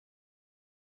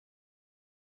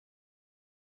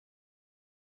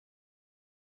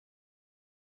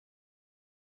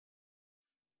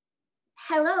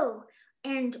Hello,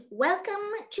 and welcome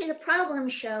to the Problem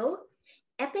Show,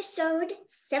 episode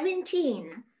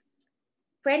 17,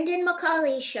 Brendan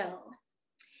McCauley Show.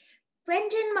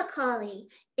 Brendan McCauley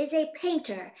is a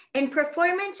painter and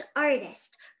performance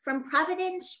artist from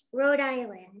Providence, Rhode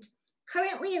Island,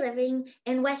 currently living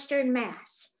in Western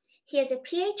Mass. He has a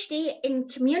PhD in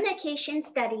communication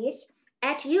studies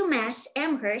at UMass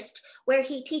Amherst, where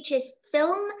he teaches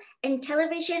film and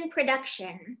television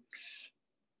production.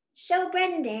 So,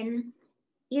 Brendan,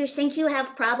 you think you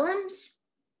have problems?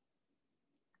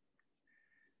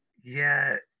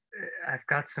 Yeah, I've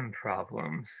got some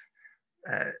problems.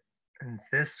 And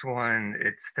this one,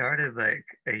 it started like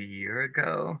a year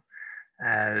ago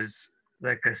as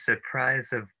like a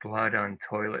surprise of blood on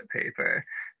toilet paper.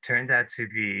 Turned out to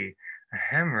be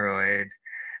a hemorrhoid,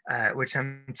 which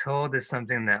I'm told is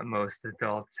something that most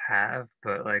adults have,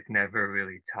 but like never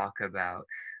really talk about.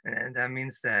 And that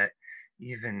means that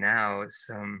even now,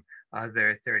 some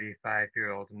other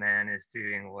 35-year-old man is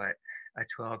doing what a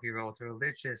 12-year-old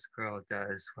religious girl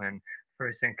does when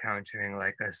first encountering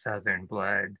like a southern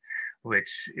blood,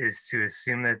 which is to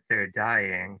assume that they're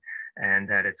dying and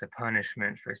that it's a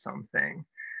punishment for something.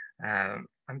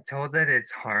 I'm told that it's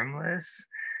harmless,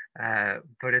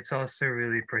 but it's also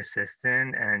really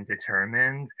persistent and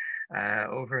determined.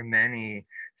 Over many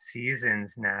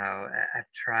seasons now, I've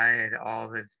tried all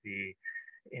of the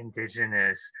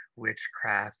indigenous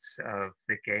witchcrafts of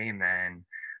the gay men,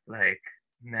 like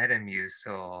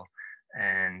Metamucil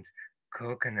and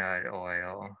coconut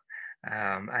oil.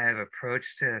 I have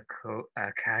approached a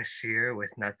cashier with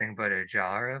nothing but a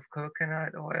jar of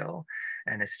coconut oil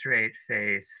and a straight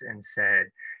face and said,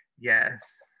 yes,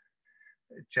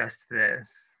 just this.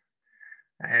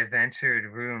 I have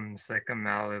entered rooms like a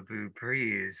Malibu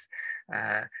breeze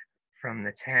uh, from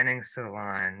the tanning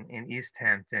salon in East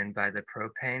Hampton by the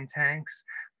propane tanks,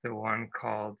 the one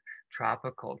called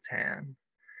Tropical Tan.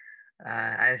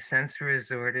 I have since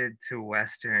resorted to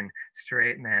Western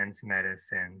straight man's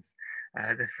medicines.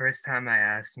 The first time I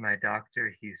asked my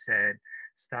doctor, he said,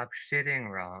 stop shitting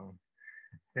wrong.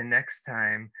 The next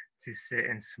time, to sit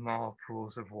in small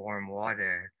pools of warm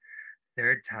water.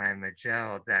 Third time, a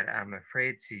gel that I'm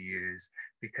afraid to use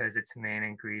because its main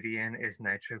ingredient is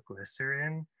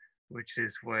nitroglycerin, which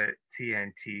is what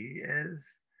TNT is.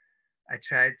 I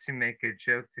tried to make a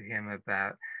joke to him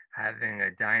about having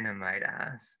a dynamite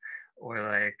ass, or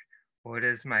like, what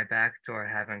does my back door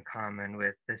have in common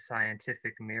with the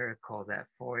scientific miracle that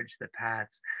forged the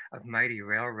paths of mighty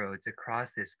railroads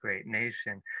across this great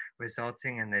nation,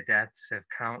 resulting in the deaths of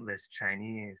countless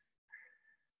Chinese?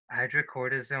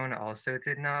 Hydrocortisone also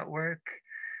did not work.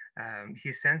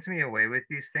 He sends me away with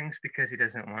these things because he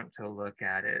doesn't want to look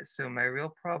at it. So my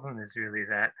real problem is really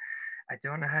that I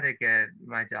don't know how to get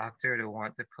my doctor to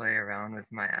want to play around with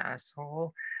my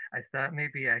asshole. I thought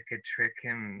maybe I could trick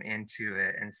him into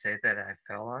it and say that I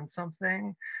fell on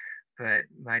something, but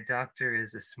my doctor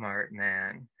is a smart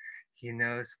man. He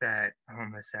knows that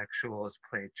homosexuals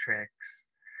play tricks.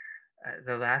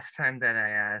 The last time that I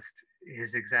asked,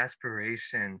 his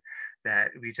exasperation that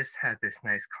we just had this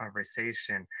nice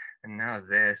conversation and now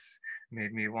this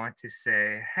made me want to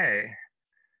say, hey,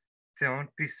 don't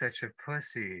be such a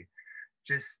pussy.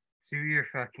 Just do your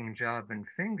fucking job and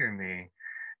finger me.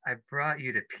 I brought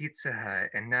you to Pizza Hut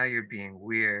and now you're being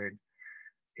weird.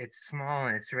 It's small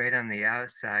and it's right on the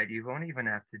outside. You won't even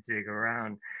have to dig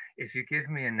around. If you give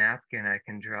me a napkin, I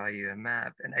can draw you a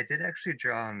map. And I did actually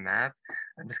draw a map.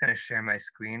 I'm just going to share my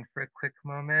screen for a quick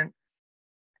moment.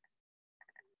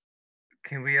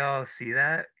 Can we all see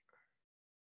that?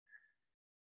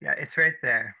 Yeah, it's right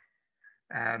there.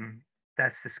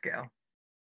 That's the scale.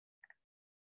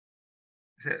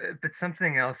 So, but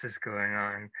something else is going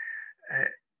on.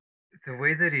 The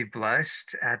way that he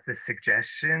blushed at the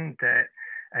suggestion that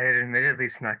I had admittedly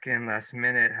snuck in last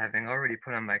minute, having already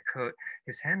put on my coat,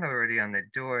 his hand already on the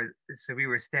door. So we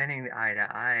were standing eye to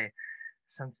eye,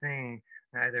 something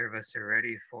neither of us are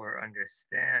ready for or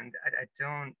understand. I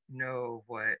don't know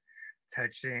what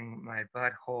touching my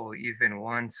butthole even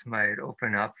once might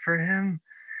open up for him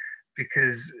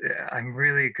because I'm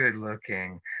really good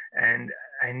looking. And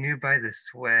I knew by the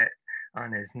sweat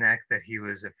on his neck that he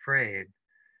was afraid.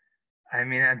 I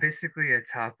mean, I'm basically a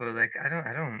top of like, I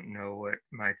don't know what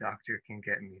my doctor can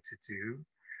get me to do.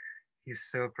 He's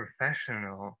so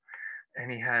professional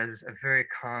and he has a very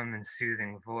calm and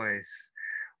soothing voice.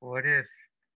 What if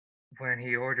when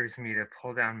he orders me to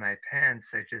pull down my pants,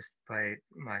 I just bite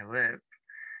my lip,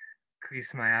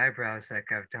 crease my eyebrows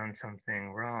like I've done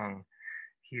something wrong?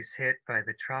 He's hit by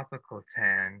the tropical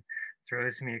tan,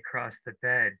 throws me across the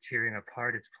bed, tearing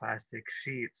apart its plastic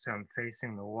sheet so I'm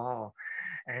facing the wall,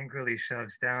 angrily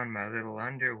shoves down my little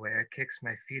underwear, kicks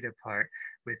my feet apart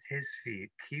with his feet,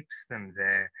 keeps them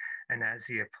there, and as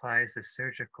he applies the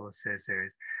surgical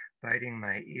scissors, biting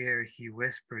my ear, he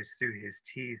whispers through his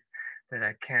teeth that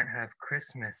I can't have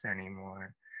Christmas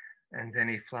anymore. And then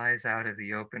he flies out of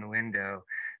the open window,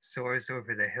 soars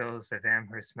over the hills of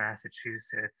Amherst,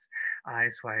 Massachusetts,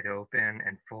 eyes wide open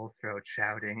and full throat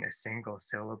shouting a single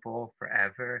syllable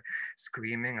forever,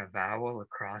 screaming a vowel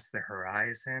across the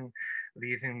horizon,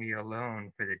 leaving me alone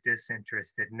for the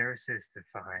disinterested nurses to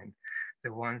find,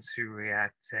 the ones who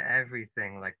react to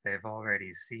everything like they've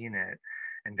already seen it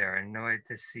and are annoyed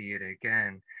to see it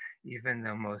again, even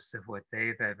though most of what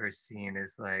they've ever seen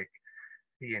is like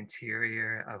the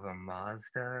interior of a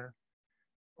Mazda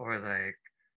or like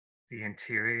the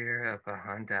interior of a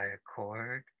Hyundai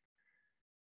Accord.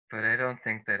 But I don't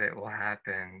think that it will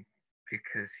happen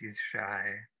because he's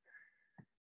shy.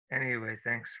 Anyway,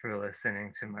 thanks for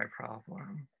listening to my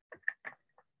problem.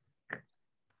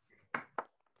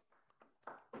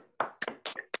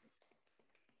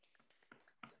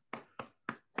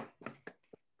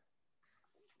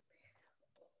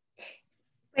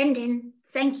 Brendan,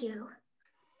 thank you.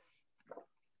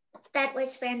 That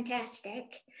was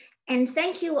fantastic. And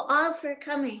thank you all for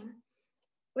coming.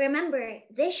 Remember,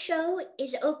 this show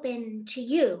is open to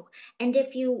you. And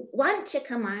if you want to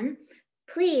come on,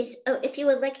 please, if you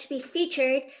would like to be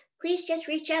featured, please just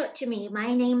reach out to me.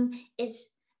 My name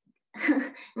is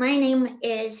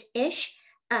Ish.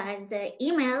 The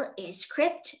email is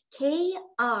crypt,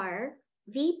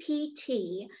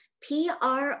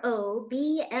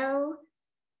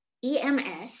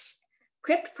 KRVPTPROBLEMS,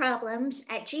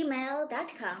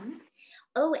 cryptproblems@gmail.com.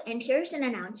 Oh, and here's an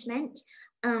announcement.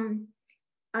 On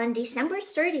December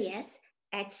 30th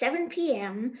at 7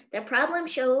 p.m., the Problem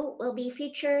Show will be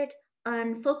featured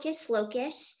on Focus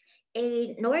Locus,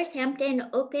 a Northampton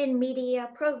open media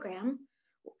program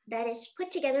that is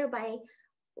put together by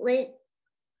Liz.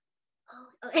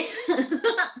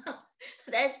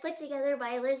 That is put together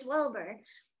by Liz Welber.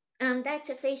 That's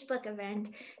a Facebook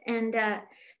event. And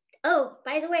oh,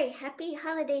 by the way, happy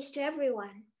holidays to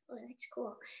everyone. Oh, that's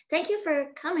cool. Thank you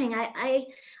for coming. I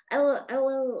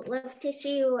will love to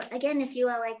see you again if you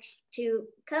would like to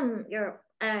come.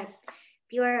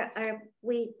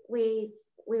 We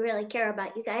really care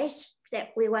about you guys,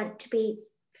 that we want to be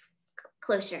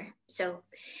closer. So,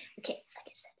 okay, I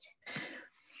guess that's it.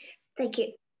 Thank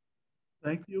you.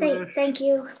 Thank you, Thank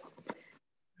you.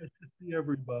 Nice to see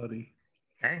everybody.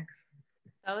 Thanks.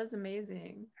 That was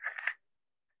amazing.